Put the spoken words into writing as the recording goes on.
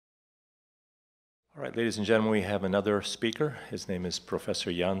All right, ladies and gentlemen, we have another speaker. His name is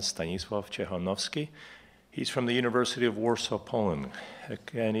Professor Jan Stanisław Ciechanowski. He's from the University of Warsaw, Poland,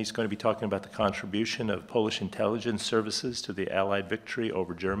 and he's going to be talking about the contribution of Polish intelligence services to the Allied victory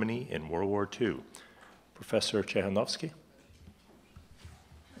over Germany in World War II. Professor Ciechanowski?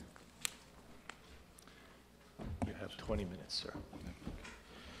 You have 20 minutes, sir.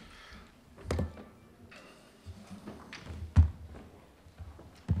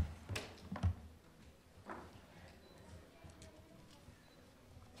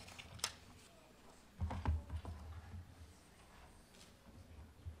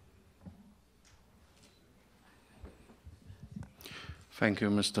 Thank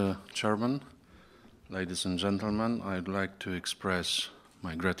you, Mr. Chairman. Ladies and gentlemen, I'd like to express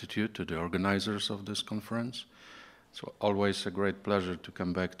my gratitude to the organizers of this conference. It's always a great pleasure to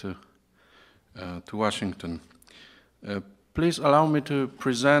come back to Washington. Please allow me to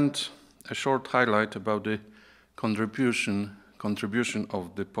present a short highlight about the contribution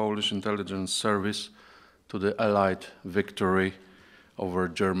of the Polish intelligence service to the Allied victory over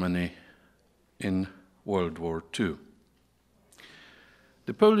Germany in World War II.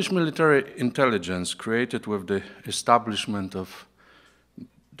 The Polish military intelligence, created with the establishment of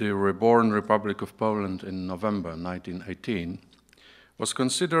the reborn Republic of Poland in November 1918, was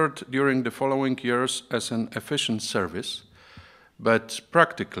considered during the following years as an efficient service, but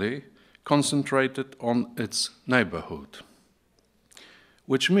practically concentrated on its neighborhood,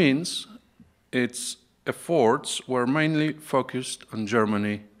 which means its efforts were mainly focused on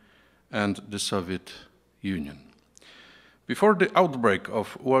Germany and the Soviet Union. Before the outbreak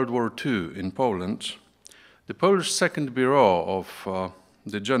of World War II in Poland, the Polish Second Bureau of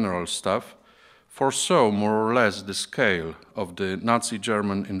the General Staff foresaw more or less the scale of the Nazi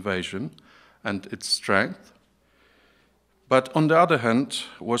German invasion and its strength, but on the other hand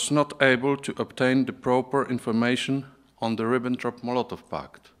was not able to obtain the proper information on the Ribbentrop-MOLOTOV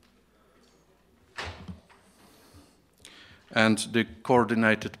Pact and the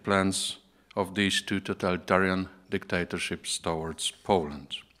coordinated plans of these two totalitarian dictatorships towards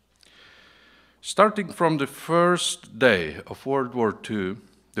Poland. Starting from the first day of World War II,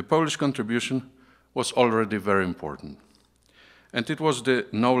 the Polish contribution was already very important, and it was the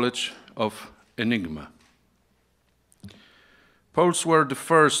knowledge of Enigma. Poles were the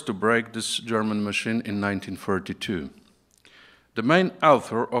first to break this German machine in 1932. The main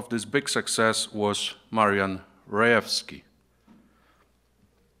author of this big success was Marian Rejewski,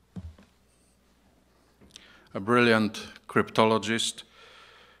 a brilliant cryptologist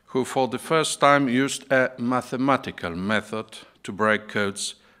who for the first time used a mathematical method to break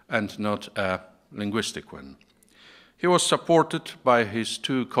codes and not a linguistic one. He was supported by his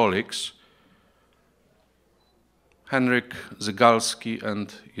two colleagues, Henryk Zygalski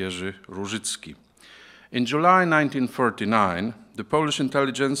and Jerzy Różycki. In July 1939, the Polish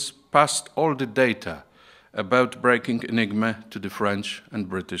intelligence passed all the data about breaking Enigma to the French and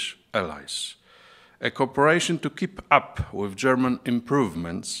British allies. A cooperation to keep up with German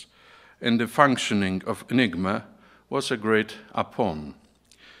improvements in the functioning of Enigma was agreed upon.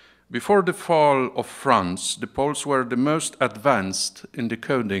 Before the fall of France, the Poles were the most advanced in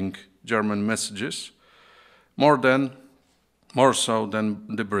decoding German messages, more so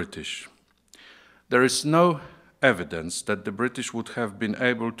than the British. There is no evidence that the British would have been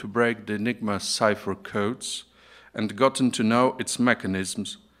able to break the Enigma cipher codes and gotten to know its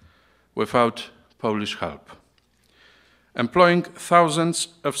mechanisms without Polish help. Employing thousands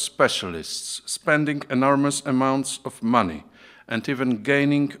of specialists, spending enormous amounts of money, and even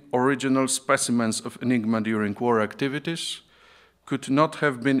gaining original specimens of Enigma during war activities could not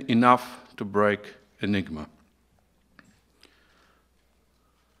have been enough to break Enigma.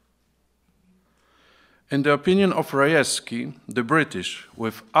 In the opinion of Rejewski, the British,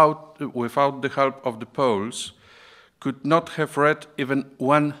 without the help of the Poles, could not have read even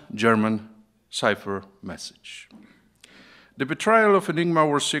one German cipher message. The betrayal of Enigma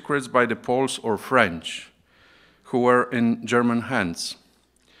were secrets by the Poles or French, who were in German hands,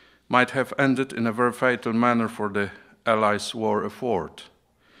 might have ended in a very fatal manner for the Allies' war effort,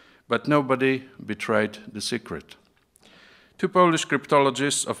 but nobody betrayed the secret. Two Polish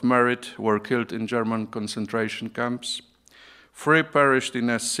cryptologists of merit were killed in German concentration camps. 3 perished in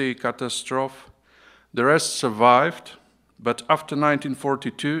a sea catastrophe. The rest survived, but after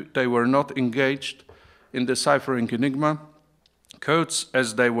 1942 they were not engaged in deciphering Enigma codes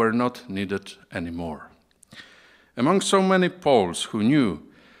as they were not needed anymore. Among so many Poles who knew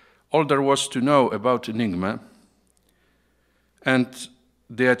all there was to know about Enigma and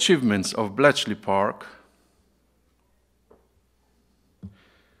the achievements of Bletchley Park,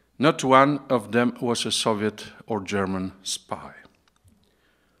 Not one of them was a Soviet or German spy.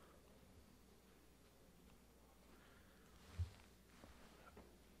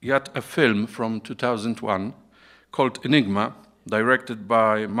 Yet a film from 2001 called Enigma, directed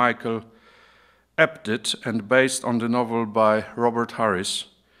by Michael Apted and based on the novel by Robert Harris,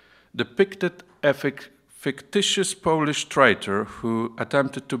 depicted a fictitious Polish traitor who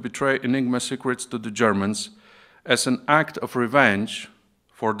attempted to betray Enigma secrets to the Germans as an act of revenge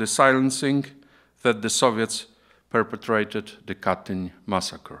for the silencing that the Soviets perpetrated the Katyn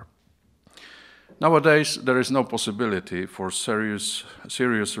massacre. Nowadays, there is no possibility for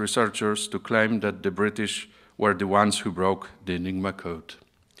serious researchers to claim that the British were the ones who broke the Enigma code.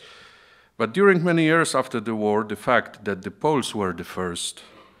 But during many years after the war, the fact that the Poles were the first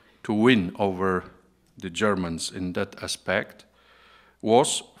to win over the Germans in that aspect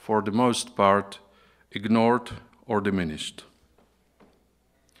was, for the most part, ignored or diminished.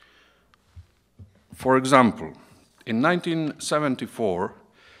 For example, in 1974,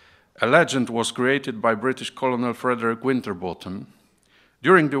 a legend was created by British Colonel Frederick Winterbottom.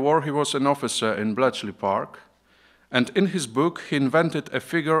 During the war, he was an officer in Bletchley Park, and in his book, he invented a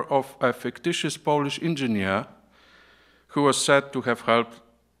figure of a fictitious Polish engineer who was said to have helped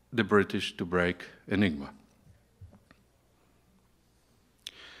the British to break Enigma.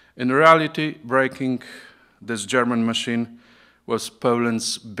 In reality, breaking this German machine was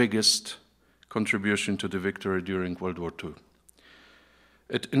Poland's biggest contribution to the victory during World War II.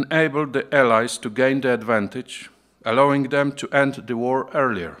 It enabled the Allies to gain the advantage, allowing them to end the war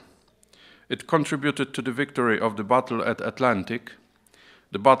earlier. It contributed to the victory of the Battle at Atlantic,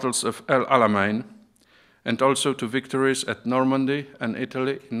 the battles of El Alamein, and also to victories at Normandy and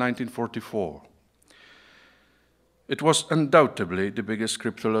Italy in 1944. It was undoubtedly the biggest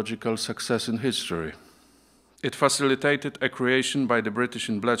cryptological success in history. It facilitated a creation by the British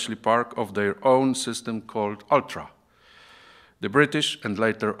in Bletchley Park of their own system called Ultra. The British, and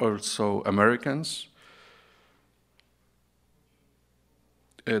later also Americans,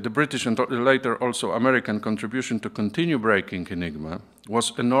 the British and later also American contribution to continue breaking Enigma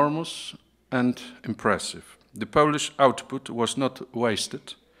was enormous and impressive. The Polish output was not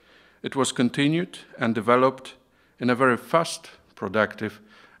wasted. It was continued and developed in a very fast, productive,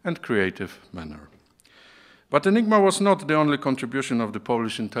 and creative manner. But Enigma was not the only contribution of the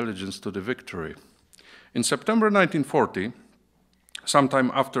Polish intelligence to the victory. In September 1940, sometime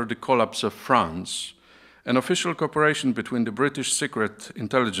after the collapse of France, an official cooperation between the British Secret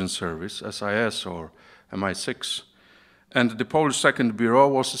Intelligence Service, SIS or MI6, and the Polish Second Bureau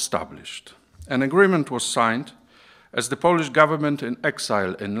was established. An agreement was signed as the Polish government in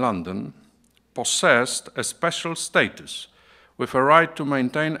exile in London possessed a special status with a right to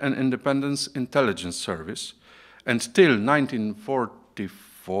maintain an independent intelligence service until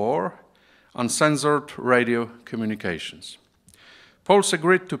 1944 uncensored radio communications. Poles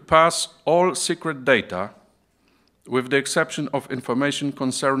agreed to pass all secret data with the exception of information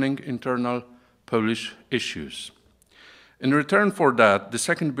concerning internal Polish issues. In return for that, the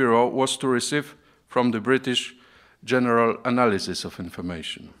Second Bureau was to receive from the British General Analysis of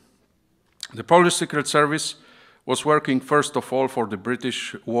Information. The Polish Secret Service was working first of all for the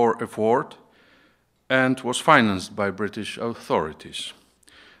British war effort and was financed by British authorities.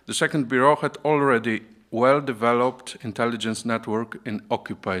 The Second Bureau had already well-developed intelligence network in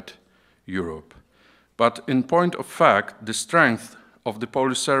occupied Europe. But in point of fact, the strength of the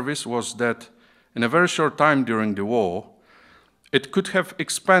Polish service was that in a very short time during the war, it could have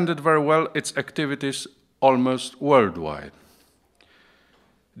expanded very well its activities almost worldwide,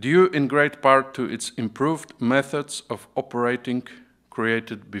 due in great part to its improved methods of operating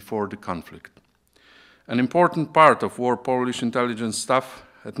created before the conflict. An important part of war Polish intelligence staff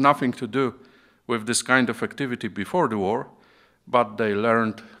had nothing to do with this kind of activity before the war, but they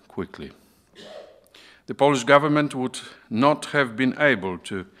learned quickly. The Polish government would not have been able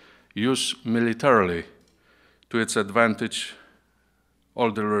to use militarily to its advantage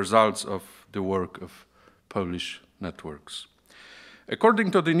all the results of the work of Polish networks.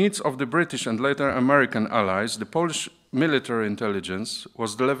 According to the needs of the British and later American allies, the Polish military intelligence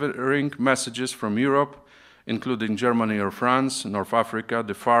was delivering messages from Europe, including Germany or France, North Africa,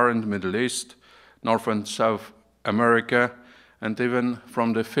 the Far and Middle East, North and South America, and even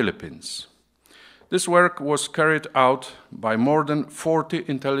from the Philippines. This work was carried out by more than 40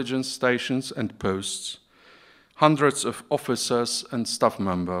 intelligence stations and posts, hundreds of officers and staff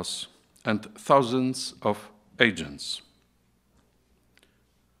members, and thousands of agents.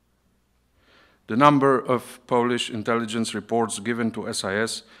 The number of Polish intelligence reports given to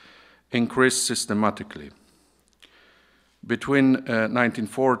SIS increased systematically. Between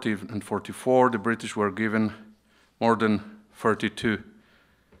 1940 and 44, the British were given more than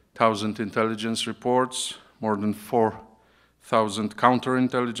 32,000 intelligence reports, more than 4,000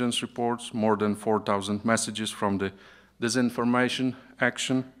 counterintelligence reports, more than 4,000 messages from the disinformation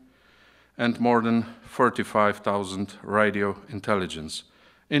action, and more than 35,000 radio intelligence,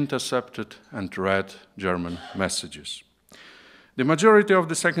 intercepted and read German messages. The majority of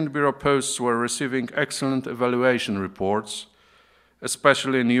the Second Bureau posts were receiving excellent evaluation reports,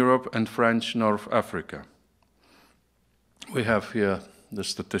 especially in Europe and French North Africa. We have here the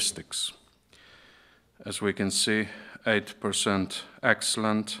statistics. As we can see, 8%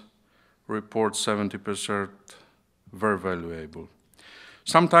 excellent reports, 70% very valuable.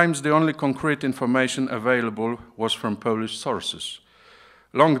 Sometimes the only concrete information available was from Polish sources.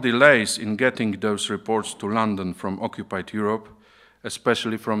 Long delays in getting those reports to London from occupied Europe,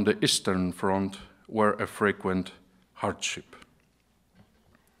 especially from the Eastern Front, were a frequent hardship.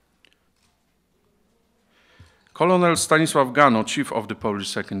 Colonel Stanisław Gano, chief of the Polish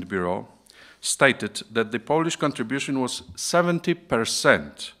Second Bureau, stated that the Polish contribution was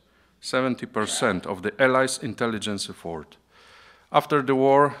 70% of the Allies' intelligence effort. After the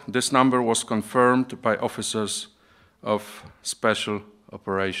war, this number was confirmed by officers of Special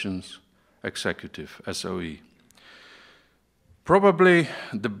Operations Executive, SOE. Probably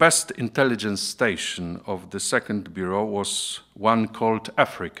the best intelligence station of the Second Bureau was one called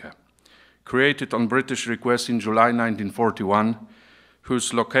Africa, created on British request in July 1941,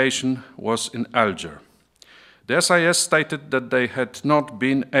 whose location was in Alger. The SIS stated that they had not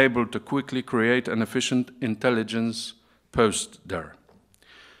been able to quickly create an efficient intelligence post there.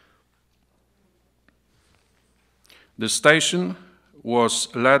 The station was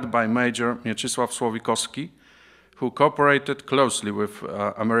led by Major Mieczysław Słowikowski, who cooperated closely with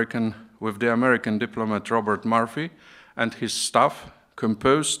the American diplomat Robert Murphy and his staff,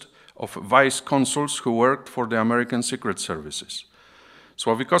 composed of vice consuls who worked for the American Secret Services.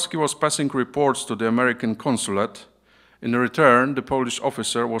 Słowikowski was passing reports to the American consulate. In return, the Polish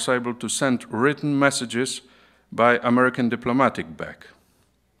officer was able to send written messages by American diplomatic bag.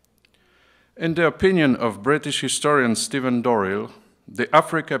 In the opinion of British historian Stephen Dorrell, the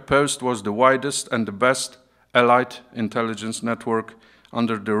Africa post was the widest and the best Allied intelligence network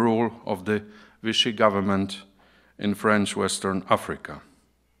under the rule of the Vichy government in French Western Africa.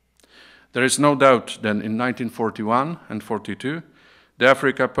 There is no doubt that in 1941 and 42, the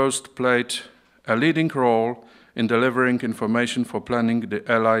Africa Post played a leading role in delivering information for planning the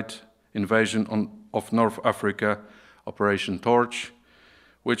Allied invasion of North Africa, Operation Torch,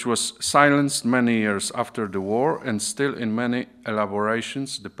 which was silenced many years after the war, and still in many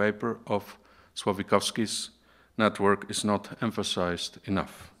elaborations the paper of Słowikowski's network is not emphasized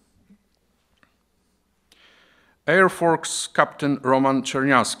enough. Air Force Captain Roman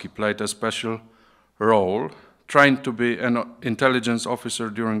Ciechanowski played a special role, trained to be an intelligence officer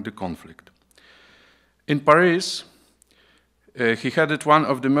during the conflict. In Paris, he headed one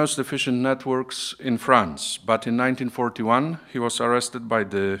of the most efficient networks in France, but in 1941 he was arrested by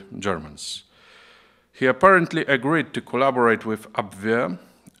the Germans. He apparently agreed to collaborate with Abwehr,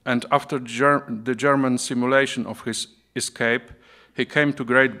 and after the German simulation of his escape, he came to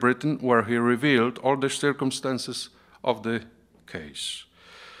Great Britain, where he revealed all the circumstances of the case.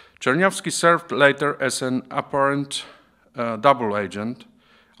 Ciechanowski served later as an apparent double agent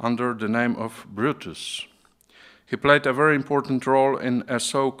under the name of Brutus. He played a very important role in a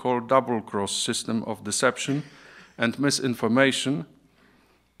so-called double-cross system of deception and misinformation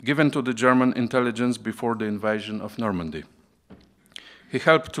given to the German intelligence before the invasion of Normandy. He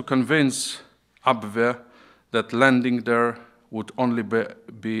helped to convince Abwehr that landing there would only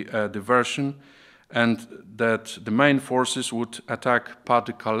be a diversion and that the main forces would attack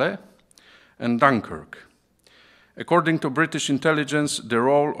Pas-de-Calais and Dunkirk. According to British intelligence, the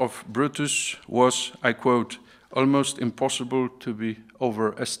role of Brutus was, I quote, almost impossible to be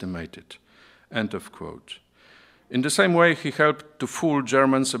overestimated, end of quote. In the same way, he helped to fool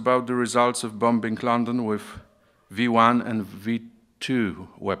Germans about the results of bombing London with V1 and V2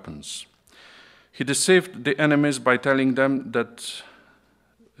 weapons. He deceived the enemies by telling them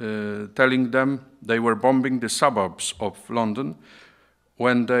they were bombing the suburbs of London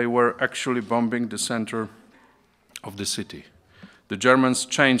when they were actually bombing the center of the city. The Germans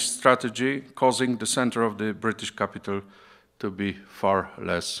changed strategy, causing the center of the British capital to be far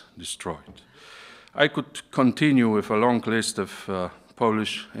less destroyed. I could continue with a long list of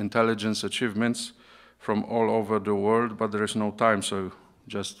Polish intelligence achievements from all over the world, but there is no time, so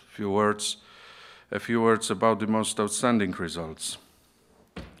just a few words about the most outstanding results.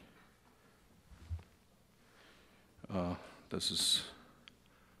 This is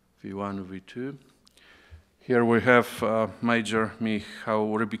V1, V2. Here we have Major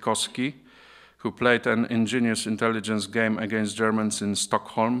Michał Rybikowski, who played an ingenious intelligence game against Germans in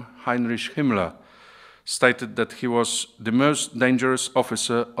Stockholm. Heinrich Himmler stated that he was the most dangerous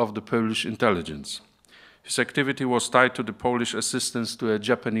officer of the Polish intelligence. His activity was tied to the Polish assistance to a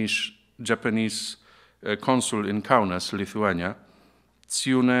Japanese consul in Kaunas, Lithuania,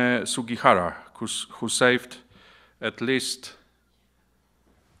 Tsune Sugihara, who saved at least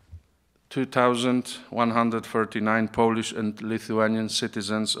 2,139 Polish and Lithuanian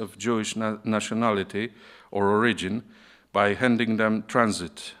citizens of Jewish nationality or origin by handing them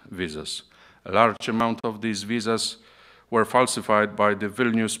transit visas. A large amount of these visas were falsified by the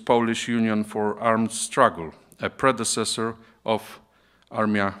Vilnius Polish Union for Armed Struggle, a predecessor of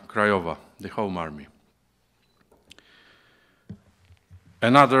Armia Krajowa, the Home Army.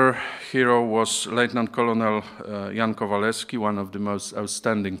 Another hero was Lieutenant Colonel Jan Kowalewski, one of the most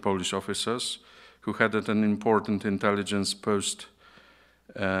outstanding Polish officers, who headed an important intelligence post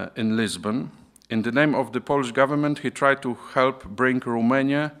in Lisbon. In the name of the Polish government, he tried to help bring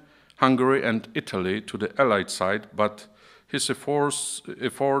Romania, Hungary, and Italy to the Allied side, but his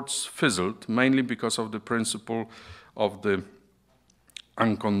efforts fizzled, mainly because of the principle of the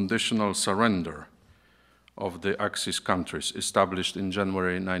unconditional surrender of the Axis countries, established in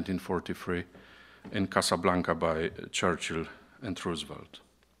January 1943 in Casablanca by Churchill and Roosevelt.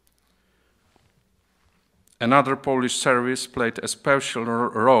 Another Polish service played a special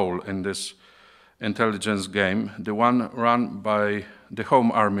role in this intelligence game, the one run by the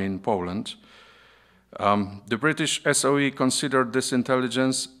Home Army in Poland. The British SOE considered this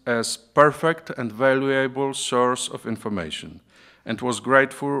intelligence as perfect and valuable source of information and was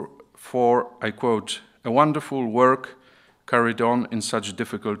grateful for, I quote, a wonderful work carried on in such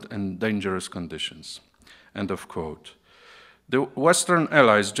difficult and dangerous conditions, end of quote. The Western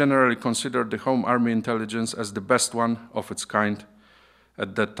allies generally considered the Home Army intelligence as the best one of its kind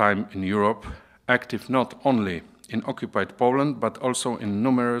at that time in Europe, active not only in occupied Poland, but also in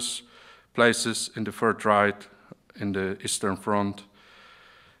numerous places in the Third Reich, in the Eastern Front,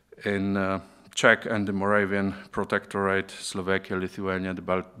 in Czech and the Moravian Protectorate, Slovakia, Lithuania,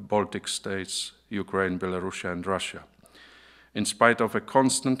 the Baltic states, Ukraine, Belarus, and Russia, in spite of a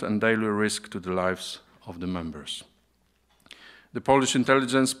constant and daily risk to the lives of the members. The Polish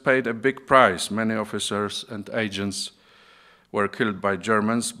intelligence paid a big price. Many officers and agents were killed by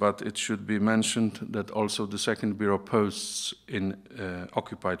Germans, but it should be mentioned that also the Second Bureau posts in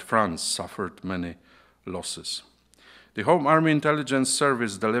occupied France suffered many losses. The Home Army Intelligence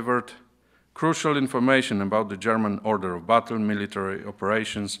Service delivered crucial information about the German order of battle, military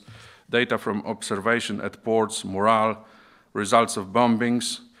operations, data from observation at ports, morale, results of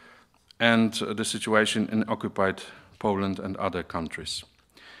bombings, and the situation in occupied Poland and other countries.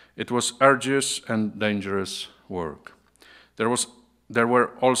 It was arduous and dangerous work. There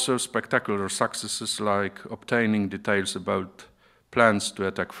were also spectacular successes, like obtaining details about plans to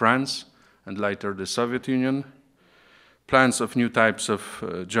attack France and later the Soviet Union, plans of new types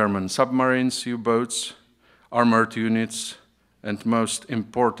of German submarines, U-boats, armored units, and most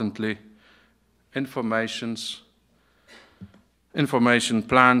importantly, information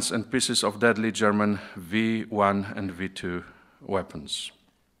plans and pieces of deadly German V1 and V2 weapons.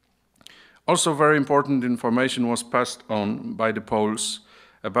 Also very important information was passed on by the Poles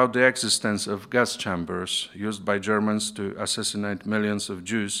about the existence of gas chambers used by Germans to assassinate millions of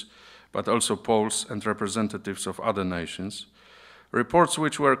Jews, but also Poles and representatives of other nations, reports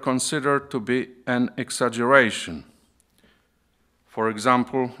which were considered to be an exaggeration. For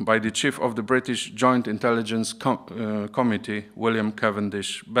example, by the chief of the British Joint Intelligence Committee, William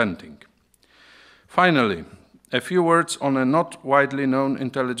Cavendish Bentinck. Finally, a few words on a not widely known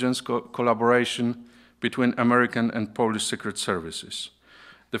intelligence collaboration between American and Polish secret services.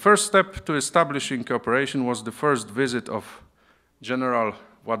 The first step to establishing cooperation was the first visit of General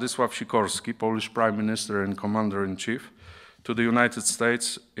Władysław Sikorski, Polish Prime Minister and Commander-in-Chief, to the United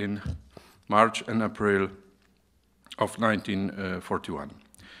States in March and April of 1941.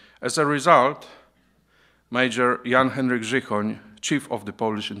 As a result, Major Jan Henryk Żychoń, chief of the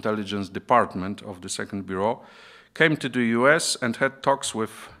Polish Intelligence Department of the Second Bureau, came to the US and had talks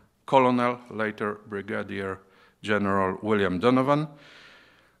with Colonel, later Brigadier General William Donovan,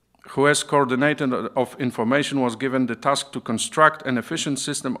 who as coordinator of information was given the task to construct an efficient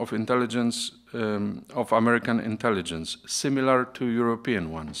system of intelligence, of American intelligence, similar to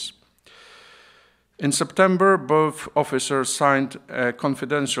European ones. In September, both officers signed a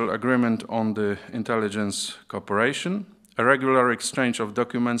confidential agreement on the intelligence cooperation. A regular exchange of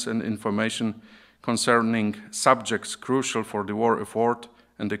documents and information concerning subjects crucial for the war effort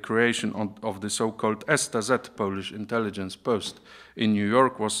and the creation of the so-called STZ Polish intelligence post in New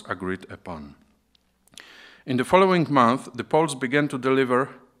York was agreed upon. In the following month, the Poles began to deliver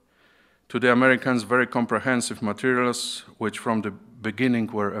to the Americans very comprehensive materials, which from the beginning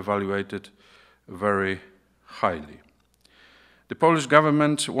were evaluated very highly. The Polish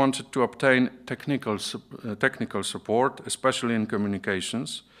government wanted to obtain technical support, especially in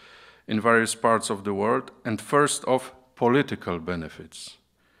communications, in various parts of the world, and first of political benefits.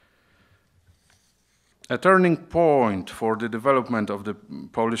 A turning point for the development of the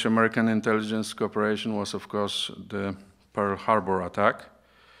Polish-American intelligence cooperation was, of course, the Pearl Harbor attack.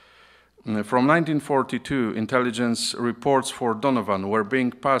 From 1942, intelligence reports for Donovan were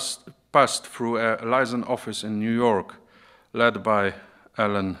being passed through a liaison office in New York, led by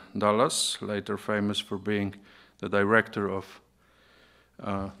Allen Dulles, later famous for being the director of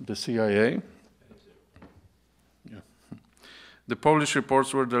the CIA. Yeah. The Polish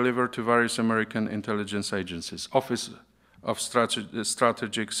reports were delivered to various American intelligence agencies. Office of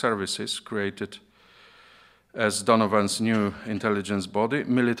Strategic Services, created as Donovan's new intelligence body,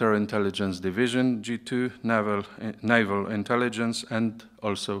 Military Intelligence Division, G2, Naval Intelligence, and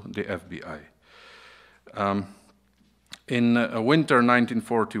also the FBI. In winter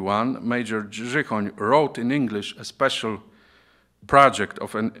 1941, Major Ciechanowski wrote in English a special project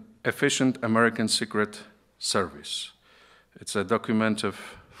of an efficient American secret service. It's a document of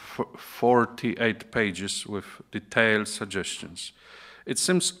 48 pages with detailed suggestions. It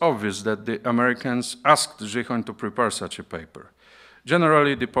seems obvious that the Americans asked Ciechanowski to prepare such a paper.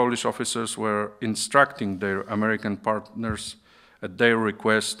 Generally, the Polish officers were instructing their American partners at their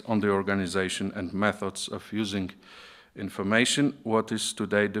request on the organization and methods of using information, what is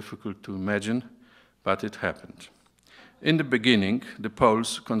today difficult to imagine, but it happened. In the beginning, the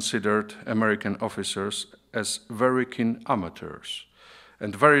Poles considered American officers as very keen amateurs,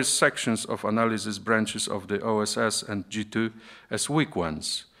 and various sections of analysis branches of the OSS and G2 as weak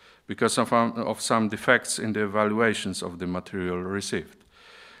ones, because of some defects in the evaluations of the material received.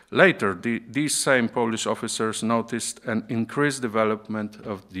 Later, these same Polish officers noticed an increased development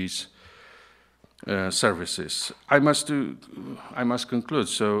of these services. I must conclude,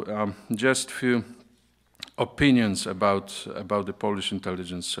 so just a few opinions about the Polish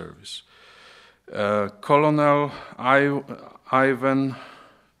intelligence service. Colonel Ivan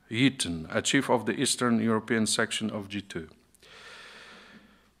Yeaton, a chief of the Eastern European section of G2.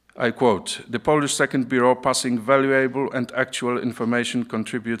 I quote, "The Polish Second Bureau, passing valuable and actual information,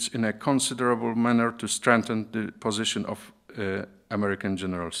 contributes in a considerable manner to strengthen the position of American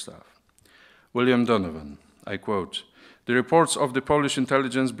General Staff." William Donovan, I quote, "The reports of the Polish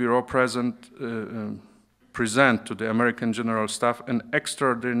Intelligence Bureau present to the American General Staff an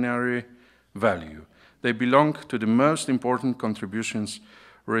extraordinary value. They belong to the most important contributions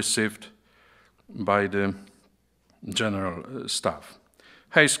received by the General Staff."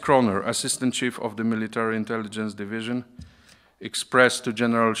 Hayes Kroner, Assistant Chief of the Military Intelligence Division, expressed to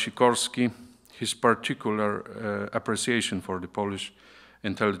General Sikorski his particular appreciation for the Polish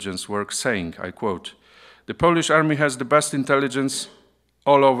intelligence work, saying, I quote, "The Polish army has the best intelligence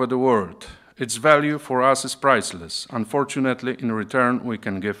all over the world. Its value for us is priceless. Unfortunately, in return, we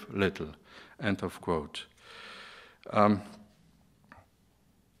can give little." End of quote. I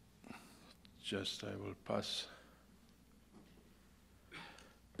will pass.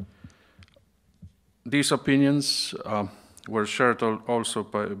 These opinions were shared also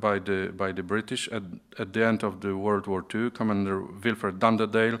by the British. At the end of the World War II, Commander Wilfred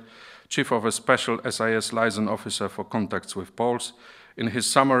Dunderdale, chief of a special SIS liaison officer for contacts with Poles, in his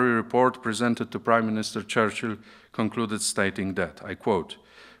summary report presented to Prime Minister Churchill, concluded stating that, I quote,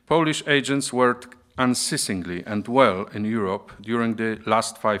 "Polish agents worked unceasingly and well in Europe during the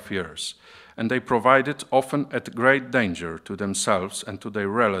last 5 years, and they provided, often at great danger to themselves and to their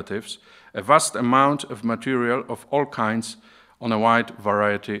relatives, a vast amount of material of all kinds on a wide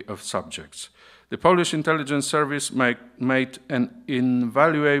variety of subjects. The Polish intelligence service made an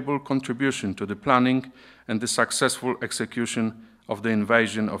invaluable contribution to the planning and the successful execution of the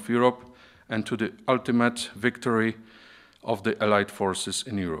invasion of Europe and to the ultimate victory of the Allied forces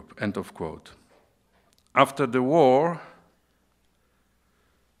in Europe." End of quote. After the war,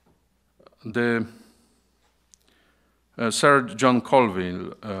 Sir John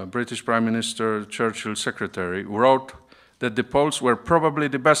Colville, British Prime Minister Churchill's secretary, wrote that the Poles were probably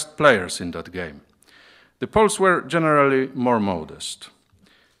the best players in that game. The Poles were generally more modest.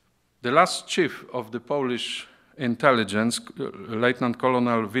 The last chief of the Polish intelligence, Lieutenant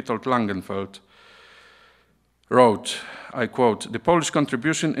Colonel Witold Langenfeld, wrote, I quote, "The Polish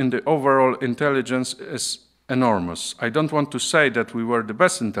contribution in the overall intelligence is enormous. I don't want to say that we were the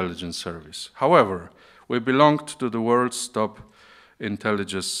best intelligence service. However, we belonged to the world's top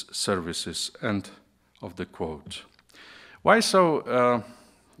intelligence services," end of the quote. Why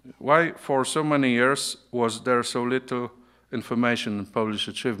for so many years was there so little information on Polish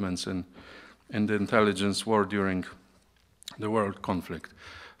achievements in the intelligence war during the world conflict?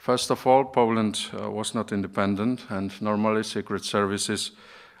 First of all, Poland was not independent, and normally secret services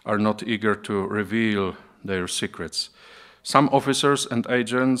are not eager to reveal their secrets. Some officers and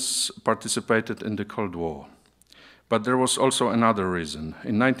agents participated in the Cold War. But there was also another reason.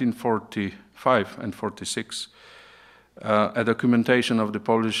 In 1945 and 46, a documentation of the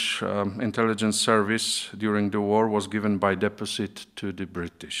Polish intelligence service during the war was given by deposit to the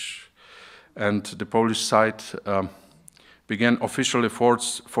British. And the Polish side began official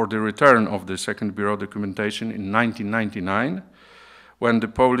efforts for the return of the Second Bureau documentation in 1999, when the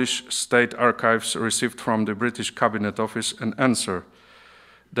Polish State Archives received from the British Cabinet Office an answer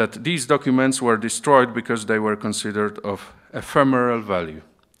that these documents were destroyed because they were considered of ephemeral value.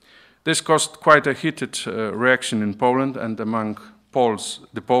 This caused quite a heated reaction in Poland and among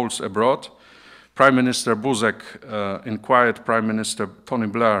the Poles abroad. Prime Minister Buzek inquired Prime Minister Tony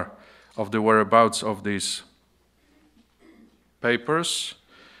Blair of the whereabouts of these papers.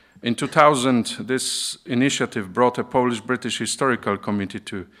 In 2000, this initiative brought a Polish-British historical committee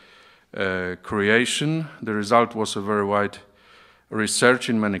to creation. The result was a very wide research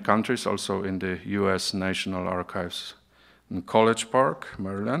in many countries, also in the US National Archives in College Park,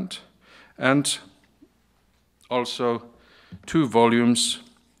 Maryland, and also 2 volumes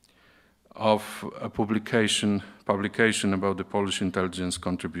of a publication about the Polish intelligence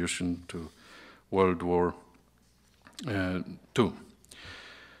contribution to World War II.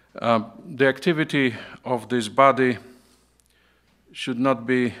 The activity of this body should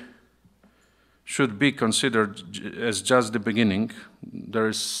be considered as just the beginning. There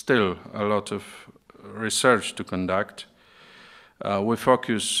is still a lot of research to conduct. We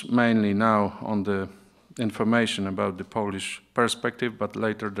focus mainly now on the information about the Polish perspective, but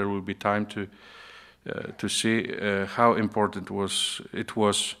later there will be time to see how important it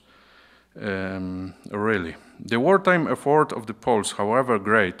was really. The wartime effort of the Poles, however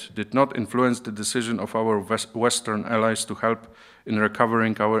great, did not influence the decision of our Western allies to help in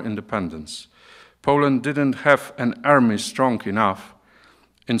recovering our independence. Poland didn't have an army strong enough,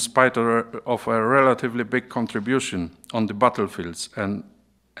 in spite of a relatively big contribution on the battlefields and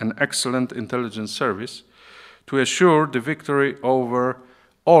an excellent intelligence service, to assure the victory over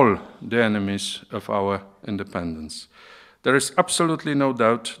all the enemies of our independence. There is absolutely no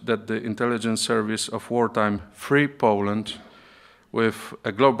doubt that the intelligence service of wartime Free Poland, with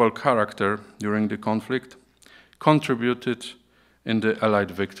a global character during the conflict, contributed in the Allied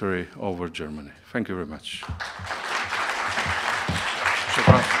victory over Germany. Thank you very much.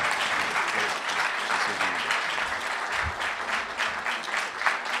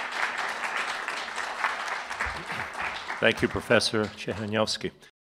 Thank you, Professor Ciechanowski.